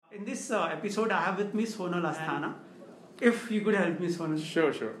In this episode, I have with me Sonal Asthana. If you could help me, Sonal.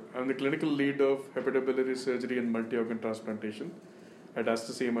 Sure. I'm the clinical lead of hepatobiliary surgery and multi-organ transplantation at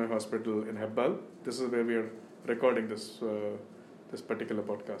Aster CMI Hospital in Hebbal. This is where we are recording this particular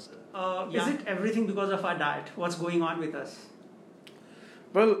podcast. Is it everything because of our diet? What's going on with us?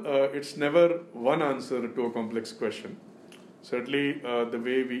 Well, it's never one answer to a complex question. Certainly, the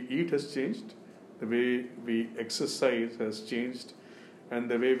way we eat has changed, the way we exercise has changed, and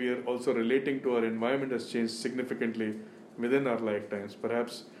the way we are also relating to our environment has changed significantly within our lifetimes.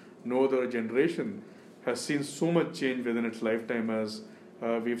 Perhaps no other generation has seen so much change within its lifetime as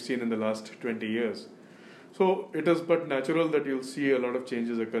we've seen in the last 20 years. So it is but natural that you'll see a lot of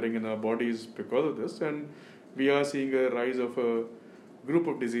changes occurring in our bodies because of this, and we are seeing a rise of a group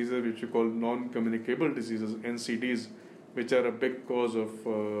of diseases which we call non-communicable diseases, NCDs, which are a big cause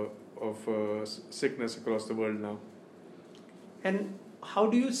of sickness across the world now. And how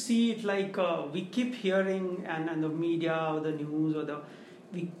do you see it? Like we keep hearing, and the media or the news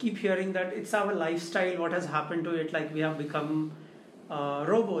we keep hearing that it's our lifestyle. What has happened to it? Like we have become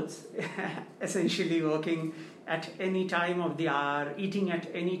robots, essentially working at any time of the hour, eating at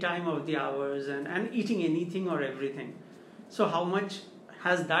any time of the hours, and eating anything or everything. So how much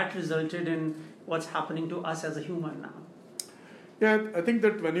has that resulted in what's happening to us as a human now? Yeah, I think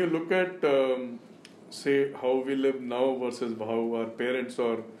that when you look at, say, how we live now versus how our parents,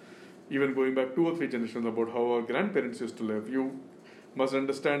 or even going back 2 or 3 generations about how our grandparents used to live, you must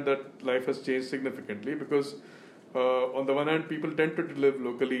understand that life has changed significantly because on the one hand, people tended to live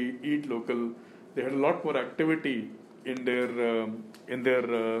locally, eat local. They had a lot more activity in their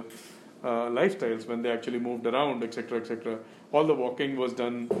lifestyles when they actually moved around, etc. All the walking was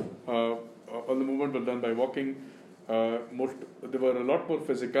done, all the movement was done by walking. There were a lot more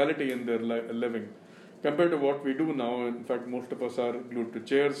physicality in their living compared to what we do now. In fact, most of us are glued to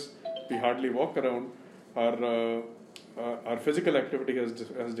chairs. We hardly walk around. Our physical activity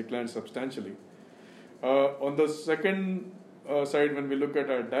has declined substantially. On the second side, when we look at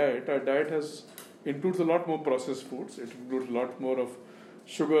our diet includes a lot more processed foods. It includes a lot more of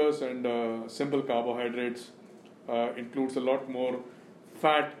sugars and simple carbohydrates. Includes a lot more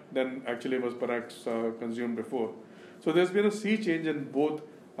fat than actually was perhaps consumed before. So there's been a sea change in both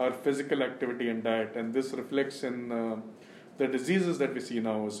our physical activity and diet, and this reflects in the diseases that we see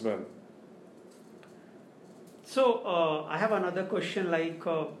now as well. So I have another question, like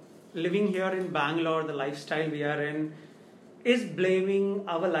living here in Bangalore, the lifestyle we are in, is blaming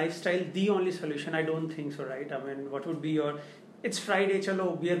our lifestyle the only solution? I don't think so, right? I mean, what would be it's Friday,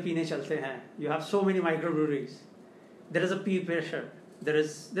 chalo, beer peene chalte hain. You have so many microbreweries. There is a peer pressure.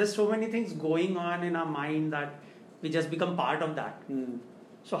 There's so many things going on in our mind that we just become part of that.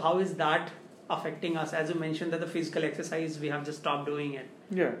 So how is that affecting us? As you mentioned that the physical exercise, we have just stopped doing it.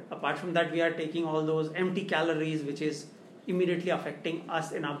 Yeah. Apart from that, we are taking all those empty calories, which is immediately affecting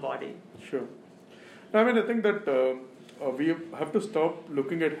us in our body. Sure. I mean, I think that we have to stop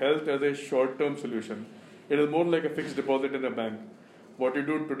looking at health as a short-term solution. It is more like a fixed deposit in a bank. What you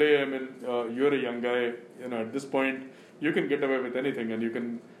do today, I mean, you're a young guy, at this point, you can get away with anything,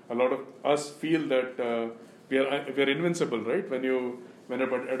 and a lot of us feel that we are invincible, right? When you're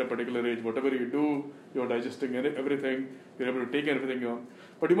at a particular age, whatever you do, you're digesting everything, you're able to take everything on.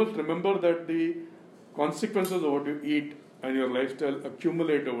 But you must remember that the consequences of what you eat and your lifestyle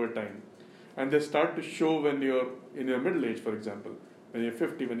accumulate over time. And they start to show when you're in your middle age, for example, when you're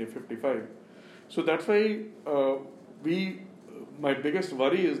 50, when you're 55. So that's why my biggest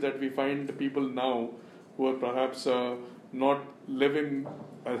worry is that we find people now who are perhaps not living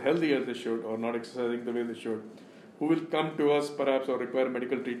as healthy as they should, or not exercising the way they should, who will come to us perhaps or require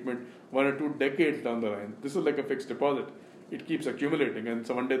medical treatment 1 or 2 decades down the line. This is like a fixed deposit. It keeps accumulating, and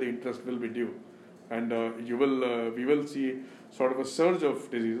so one day the interest will be due. And we will see sort of a surge of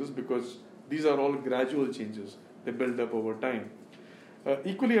diseases because these are all gradual changes. They build up over time.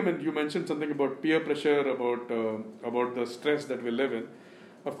 Equally, I mean, you mentioned something about peer pressure, about the stress that we live in.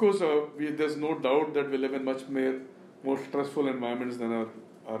 Of course, there's no doubt that we live in much more stressful environments than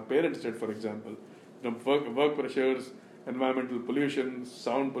our parents did, for example. Work pressures, environmental pollution,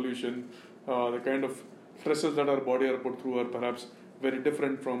 sound pollution, the kind of stresses that our body are put through are perhaps very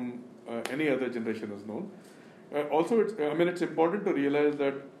different from any other generation has known. Also, it's important to realize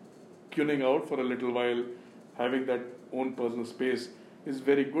that tuning out for a little while, having that own personal space is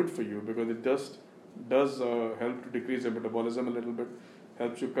very good for you because it just does help to decrease your metabolism a little bit,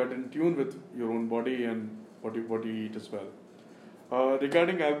 helps you cut in tune with your own body and what you eat as well.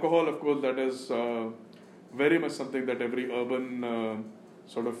 Regarding alcohol, of course, that is very much something that every urban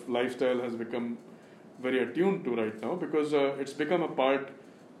sort of lifestyle has become very attuned to right now because it's become a part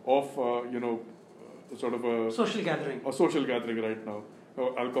of sort of social gathering. A social gathering right now.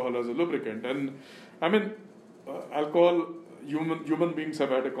 Alcohol as a lubricant, and I mean, alcohol. Human beings have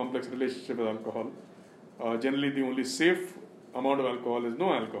had a complex relationship with alcohol. Generally, the only safe amount of alcohol is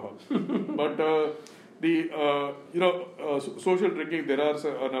no alcohol. But social drinking, there are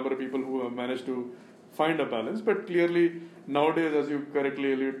a number of people who have managed to find a balance. But clearly, nowadays, as you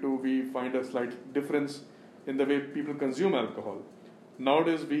correctly alluded to, we find a slight difference in the way people consume alcohol.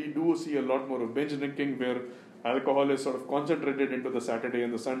 Nowadays, we do see a lot more of binge drinking where alcohol is sort of concentrated into the Saturday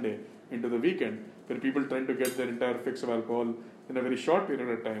and the Sunday, into the weekend, where people tend to get their entire fix of alcohol in a very short period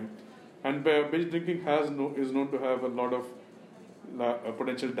of time. And binge drinking is known to have a lot of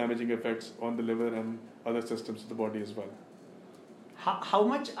potential damaging effects on the liver and other systems of the body as well. How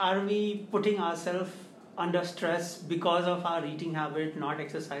much are we putting ourselves under stress because of our eating habit, not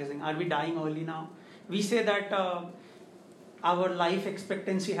exercising? Are we dying early now? We say that our life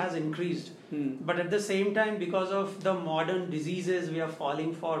expectancy has increased, but at the same time, because of the modern diseases we are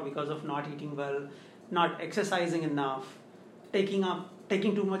falling for, because of not eating well, not exercising enough,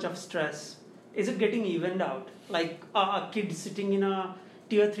 taking too much of stress, is it getting evened out? Like a kid sitting in a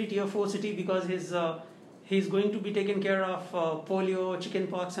tier 3, tier 4 city because he's going to be taken care of polio,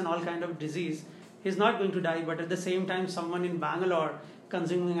 chickenpox and all kind of disease. He's not going to die, but at the same time, someone in Bangalore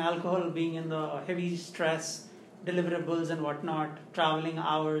consuming alcohol, being in the heavy stress, deliverables and whatnot, traveling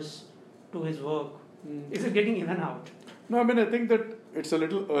hours to his work. Is it getting even out? No, I mean, I think that it's a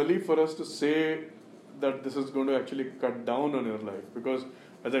little early for us to say that this is going to actually cut down on your life, because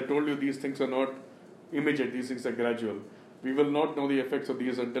as I told you, these things are not immediate, these things are gradual. We will not know the effects of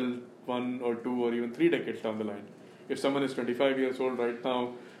these until 1 or 2 or even 3 decades down the line. If someone is 25 years old right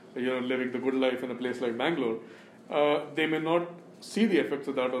now, living the good life in a place like Bangalore, they may not see the effects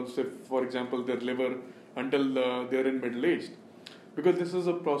of that on, say, for example, their liver until they're in middle aged, because this is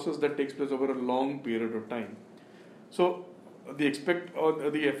a process that takes place over a long period of time. So the effect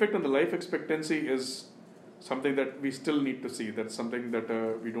on the life expectancy is something that we still need to see. That's something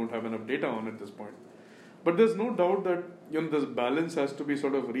that we don't have enough data on at this point. But there's no doubt that this balance has to be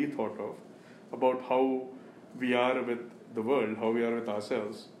sort of rethought of, about how we are with the world, how we are with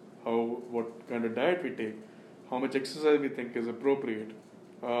ourselves, what kind of diet we take, how much exercise we think is appropriate,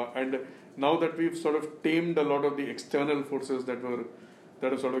 and now that we've sort of tamed a lot of the external forces that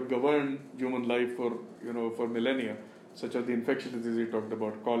have sort of governed human life for millennia, such as the infectious diseases we talked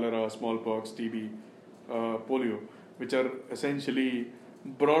about, cholera, smallpox, TB, polio, which are essentially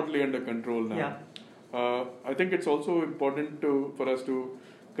broadly under control now. Yeah. I think it's also important for us to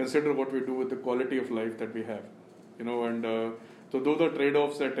consider what we do with the quality of life that we have, so those are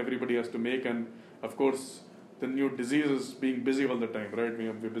trade-offs that everybody has to make. And of course, the new disease is being busy all the time, right?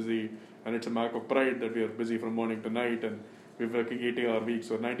 We're busy, and it's a mark of pride that we are busy from morning to night, and we're working 80-hour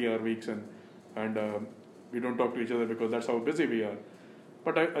weeks or 90-hour weeks, and we don't talk to each other because that's how busy we are.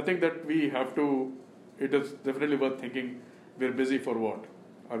 But I think that we have to, it is definitely worth thinking, we're busy for what?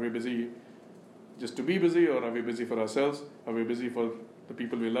 Are we busy just to be busy, or are we busy for ourselves? Are we busy for the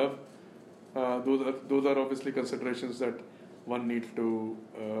people we love? Those are obviously considerations that one needs to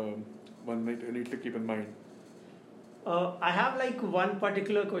keep in mind. I have one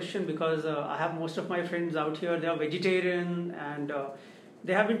particular question, because I have most of my friends out here, they are vegetarian, and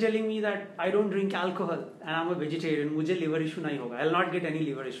they have been telling me that I don't drink alcohol and I'm a vegetarian, mujhe liver issue nahi hoga. I'll not get any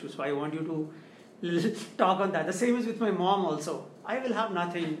liver issue. So I want you to talk on that. The same is with my mom also. I will have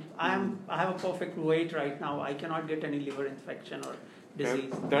nothing. I have a perfect weight right now. I cannot get any liver infection or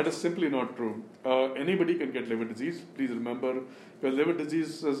disease. That is simply not true. Anybody can get liver disease. Please remember, your liver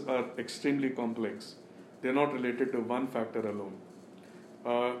diseases are extremely complex. They're not related to one factor alone.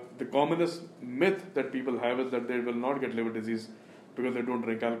 The commonest myth that people have is that they will not get liver disease because they don't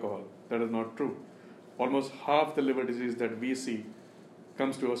drink alcohol. That is not true. Almost half the liver disease that we see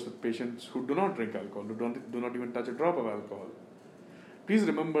comes to us with patients who do not drink alcohol, who do not even touch a drop of alcohol. Please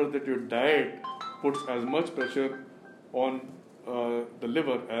remember that your diet puts as much pressure on the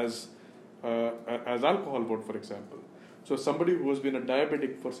liver as alcohol would, for example. So somebody who has been a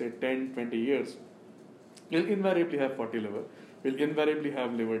diabetic for say 10, 20 years will invariably have fatty liver, will invariably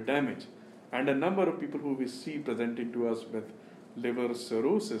have liver damage. And a number of people who we see presenting to us with liver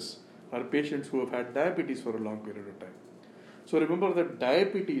cirrhosis are patients who have had diabetes for a long period of time. So remember that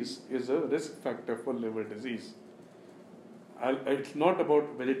diabetes is a risk factor for liver disease. It's not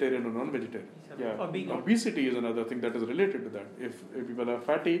about vegetarian or non-vegetarian. Obesity is another thing that is related to that. If people are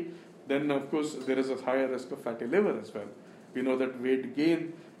fatty, then of course there is a higher risk of fatty liver as well. We know that weight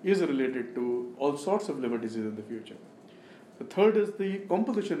gain is related to all sorts of liver disease in the future. The third is the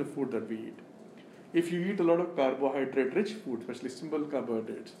composition of food that we eat. If you eat a lot of carbohydrate-rich food, especially simple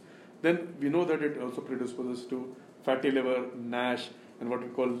carbohydrates, then we know that it also predisposes to fatty liver, NASH, and what we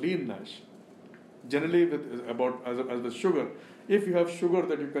call lean NASH. Generally, as with sugar, if you have sugar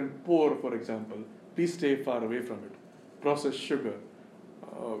that you can pour, for example, please stay far away from it. Processed sugar,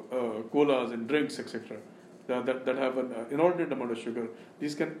 colas and drinks, etc., that have an inordinate amount of sugar,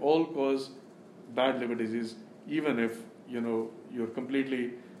 these can all cause bad liver disease, even if you're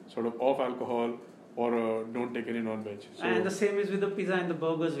completely sort of off alcohol or don't take any non-veg. So, and the same is with the pizza and the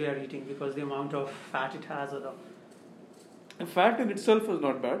burgers we are eating, because the amount of fat it has, or and fat in itself is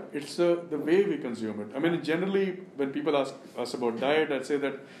not bad. It's the way we consume it. I mean, generally, when people ask us about diet, I'd say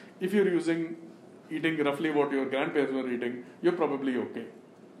that if you're eating roughly what your grandparents were eating, you're probably okay.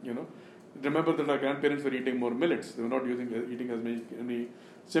 Remember that our grandparents were eating more millets. They were not eating as many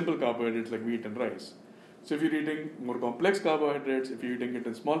simple carbohydrates like wheat and rice. So if you're eating more complex carbohydrates, if you're eating it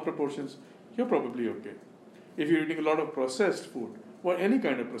in small proportions, you're probably okay. If you're eating a lot of processed food, or any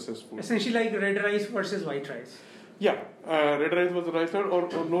kind of processed food. Essentially like red rice versus white rice. Yeah, red rice versus rice or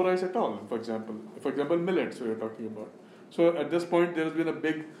no rice at all, for example. For example, millets we are talking about. So at this point, there has been a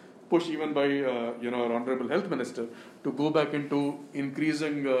big push even by our Honorable Health Minister to go back into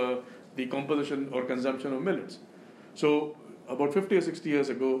increasing the composition or consumption of millets. So about 50 or 60 years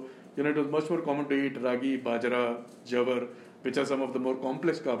ago, it was much more common to eat ragi, bajra, jawar, which are some of the more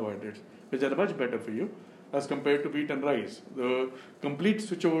complex carbohydrates, which are much better for you as compared to wheat and rice. The complete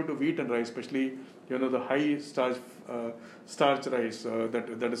switch over to wheat and rice, especially the high starch rice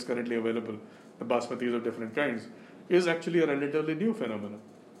that is currently available, the basmatis of different kinds, is actually a relatively new phenomenon.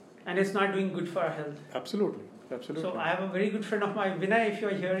 And it's not doing good for our health. Absolutely. So I have a very good friend of mine, Vinay, if you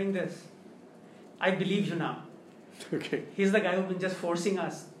are hearing this, I believe you now. Okay. He's the guy who's been just forcing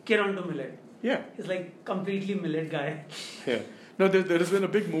us, get onto millet. Yeah. He's like completely millet guy. Yeah. No, there has been a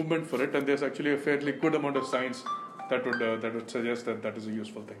big movement for it, and there's actually a fairly good amount of science that would suggest that is a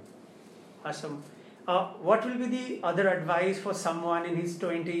useful thing. Awesome. What will be the other advice for someone in his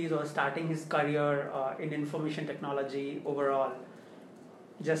 20s or starting his career in information technology overall?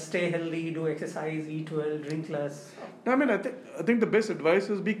 Just stay healthy, do exercise, eat well, drink less. No, I mean, I think the best advice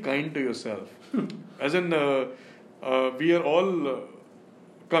is be kind to yourself. As in, we are all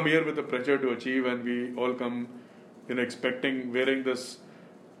come here with the pressure to achieve, and we all come, expecting wearing this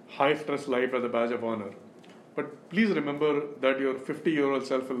high stress life as a badge of honor. But please remember that your 50-year-old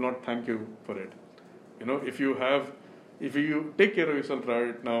self will not thank you for it. If you take care of yourself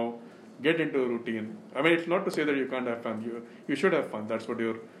right now, get into a routine. I mean, it's not to say that you can't have fun. You should have fun. That's what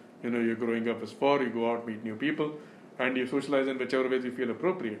you're growing up is for. You go out, meet new people, and you socialize in whichever ways you feel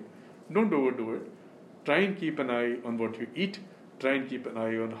appropriate. Don't overdo it. Try and keep an eye on what you eat. Try and keep an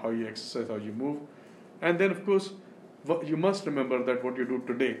eye on how you exercise, how you move. And then, of course, you must remember that what you do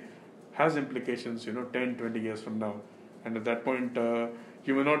today has implications, 10, 20 years from now. And at that point,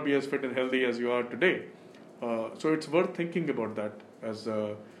 you may not be as fit and healthy as you are today. So it's worth thinking about that as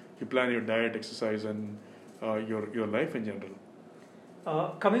you plan your diet, exercise, and your life in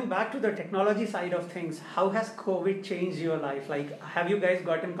general. Coming back to the technology side of things, how has COVID changed your life? Like, have you guys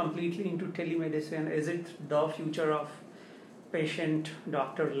gotten completely into telemedicine? Is it the future of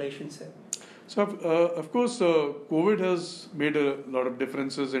patient-doctor relationship? So, of course, COVID has made a lot of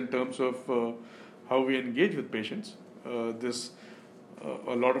differences in terms of how we engage with patients. There's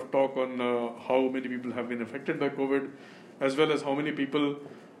a lot of talk on how many people have been affected by COVID, as well as how many people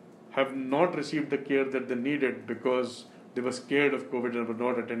have not received the care that they needed because they were scared of COVID and were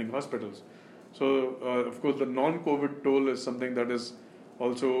not attending hospitals. So, of course, the non-COVID toll is something that is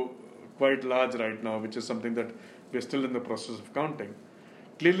also quite large right now, which is something that we're still in the process of counting.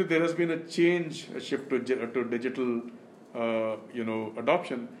 Clearly, there has been a shift to digital,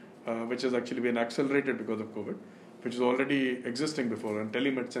 adoption, which has actually been accelerated because of COVID, which is already existing before, and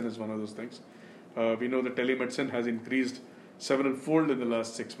telemedicine is one of those things. We know that telemedicine has increased several-fold in the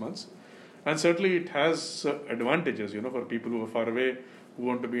last 6 months, and certainly it has advantages, for people who are far away, who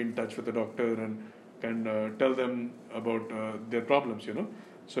want to be in touch with the doctor and can tell them about their problems,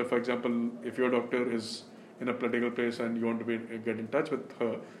 So, for example, if your doctor is in a political place and you want to get in touch with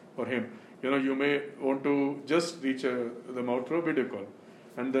her or him, you may want to just reach them out through a video call,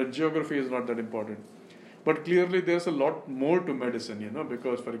 and the geography is not that important. But clearly, there's a lot more to medicine,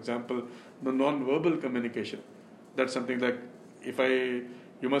 because, for example, the non-verbal communication, that's something like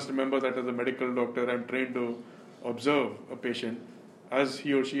you must remember that as a medical doctor, I'm trained to observe a patient as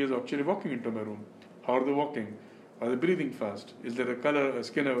he or she is actually walking into my room. How are they walking? Are they breathing fast? Is there a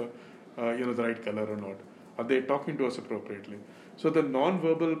skin the right color or not? Are they talking to us appropriately? So the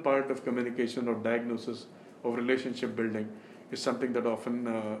non-verbal part of communication, of diagnosis, of relationship building is something that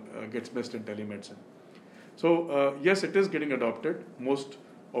often gets missed in telemedicine. So yes, it is getting adopted. Most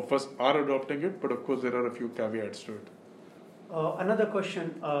of us are adopting it, but of course there are a few caveats to it. Another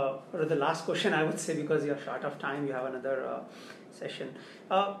question, or the last question I would say, because you're short of time, you have another session.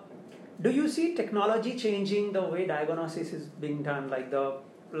 Do you see technology changing the way diagnosis is being done? Like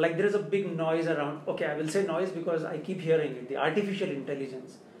there is a big noise around. Okay, I will say noise because I keep hearing it. The artificial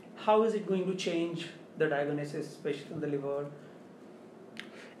intelligence. How is it going to change the diagnosis, especially in the liver?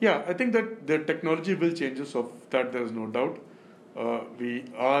 Yeah, I think that the technology will change us. Of that, there is no doubt. We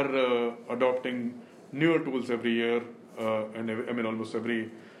are adopting newer tools every year, and almost every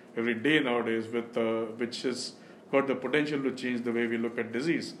day nowadays, with which has got the potential to change the way we look at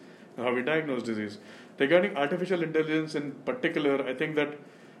disease and how we diagnose disease. Regarding artificial intelligence in particular, I think that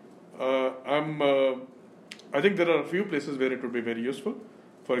I think there are a few places where it would be very useful.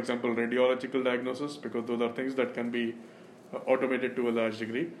 For example, radiological diagnosis, because those are things that can be automated to a large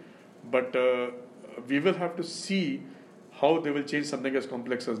degree. But we will have to see how they will change something as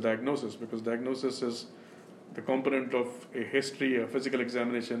complex as diagnosis, because diagnosis is the component of a history, a physical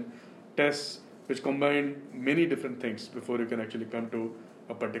examination, tests, which combine many different things before you can actually come to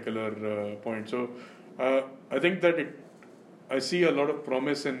a particular point. So I think that I see a lot of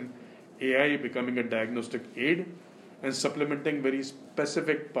promise in AI becoming a diagnostic aid and supplementing very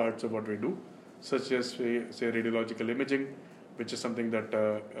specific parts of what we do, such as say radiological imaging, which is something that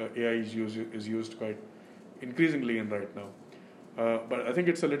AI is used quite increasingly in right now. But I think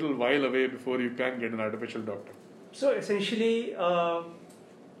it's a little while away before you can get an artificial doctor. So essentially,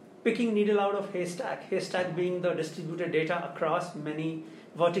 picking needle out of haystack being the distributed data across many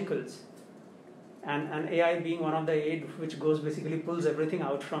verticals, and AI being one of the aid which basically pulls everything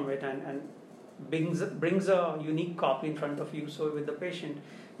out from it and brings a unique copy in front of you. So with the patient,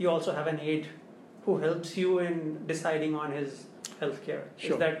 you also have an aid who helps you in deciding on his healthcare.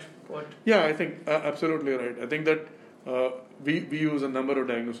 Sure. Is that what? Yeah, I think absolutely right. I think that we use a number of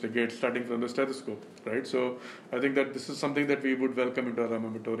diagnostic aids starting from the stethoscope, right? So I think that this is something that we would welcome into our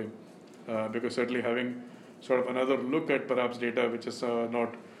armamentarium, because certainly having sort of another look at perhaps data which is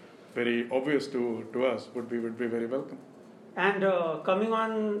not very obvious to us would be very welcome. And coming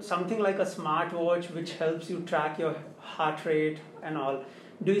on something like a smartwatch which helps you track your heart rate and all,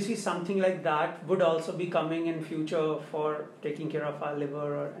 do you see something like that would also be coming in future for taking care of our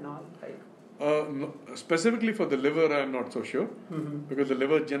liver and all? No, specifically for the liver, I'm not so sure, because the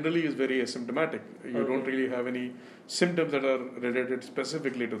liver generally is very asymptomatic. You don't really have any symptoms that are related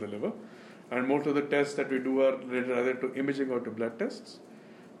specifically to the liver, and most of the tests that we do are related either to imaging or to blood tests.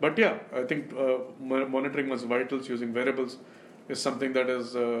 But yeah, I think monitoring one's vitals using wearables is something that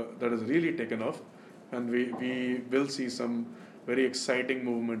is really taken off, and we will see some very exciting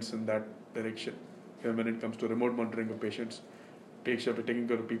movements in that direction when it comes to remote monitoring of patients, taking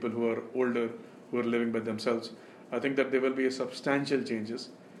care of people who are older, who are living by themselves. I think that there will be substantial changes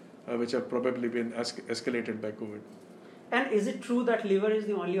which have probably been escalated by COVID. And is it true that liver is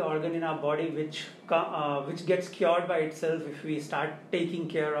the only organ in our body which gets cured by itself if we start taking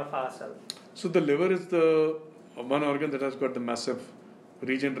care of ourselves? So the liver is the one organ that has got the massive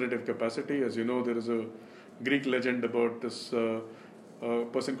regenerative capacity. As you know, there is a Greek legend about this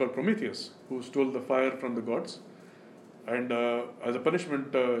person called Prometheus who stole the fire from the gods, and as a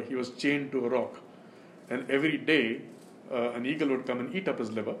punishment he was chained to a rock, and every day an eagle would come and eat up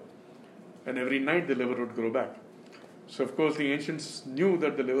his liver, and every night the liver would grow back. So of course the ancients knew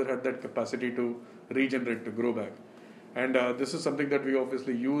that the liver had that capacity to regenerate, to grow back, and this is something that we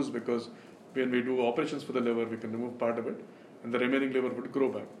obviously use, because when we do operations for the liver, we can remove part of it and the remaining liver would grow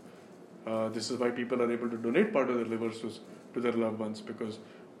back. This is why people are able to donate part of their livers to their loved ones, because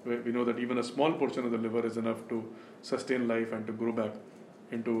we know that even a small portion of the liver is enough to sustain life and to grow back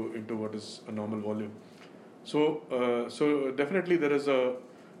into what is a normal volume. So definitely there is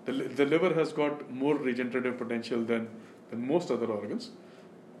the liver has got more regenerative potential than most other organs,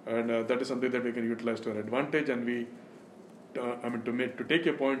 and that is something that we can utilize to our advantage. And we, to take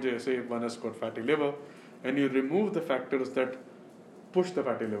your point, say if one has got fatty liver, and you remove the factors that push the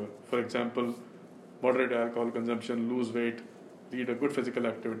fatty liver, for example, moderate alcohol consumption, lose weight, lead a good physical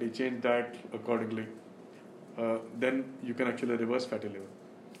activity, change diet accordingly, then you can actually reverse fatty liver,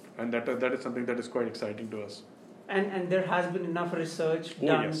 and that is something that is quite exciting to us. And there has been enough research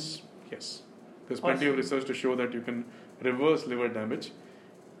done. Yes. There's plenty of research to show that you can reverse liver damage,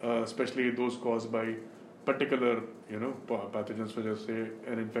 especially those caused by particular, pathogens, such as say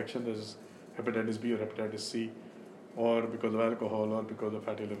an infection, that is hepatitis B or hepatitis C, or because of alcohol or because of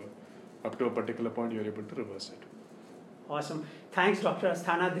fatty liver. Up to a particular point, you're able to reverse it. Awesome. Thanks, Dr.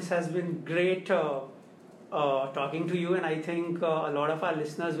 Asthana. This has been great talking to you, and I think a lot of our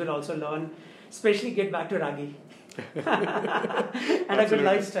listeners will also learn, especially get back to Ragi. And a good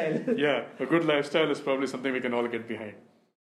lifestyle. Yeah, a good lifestyle is probably something we can all get behind.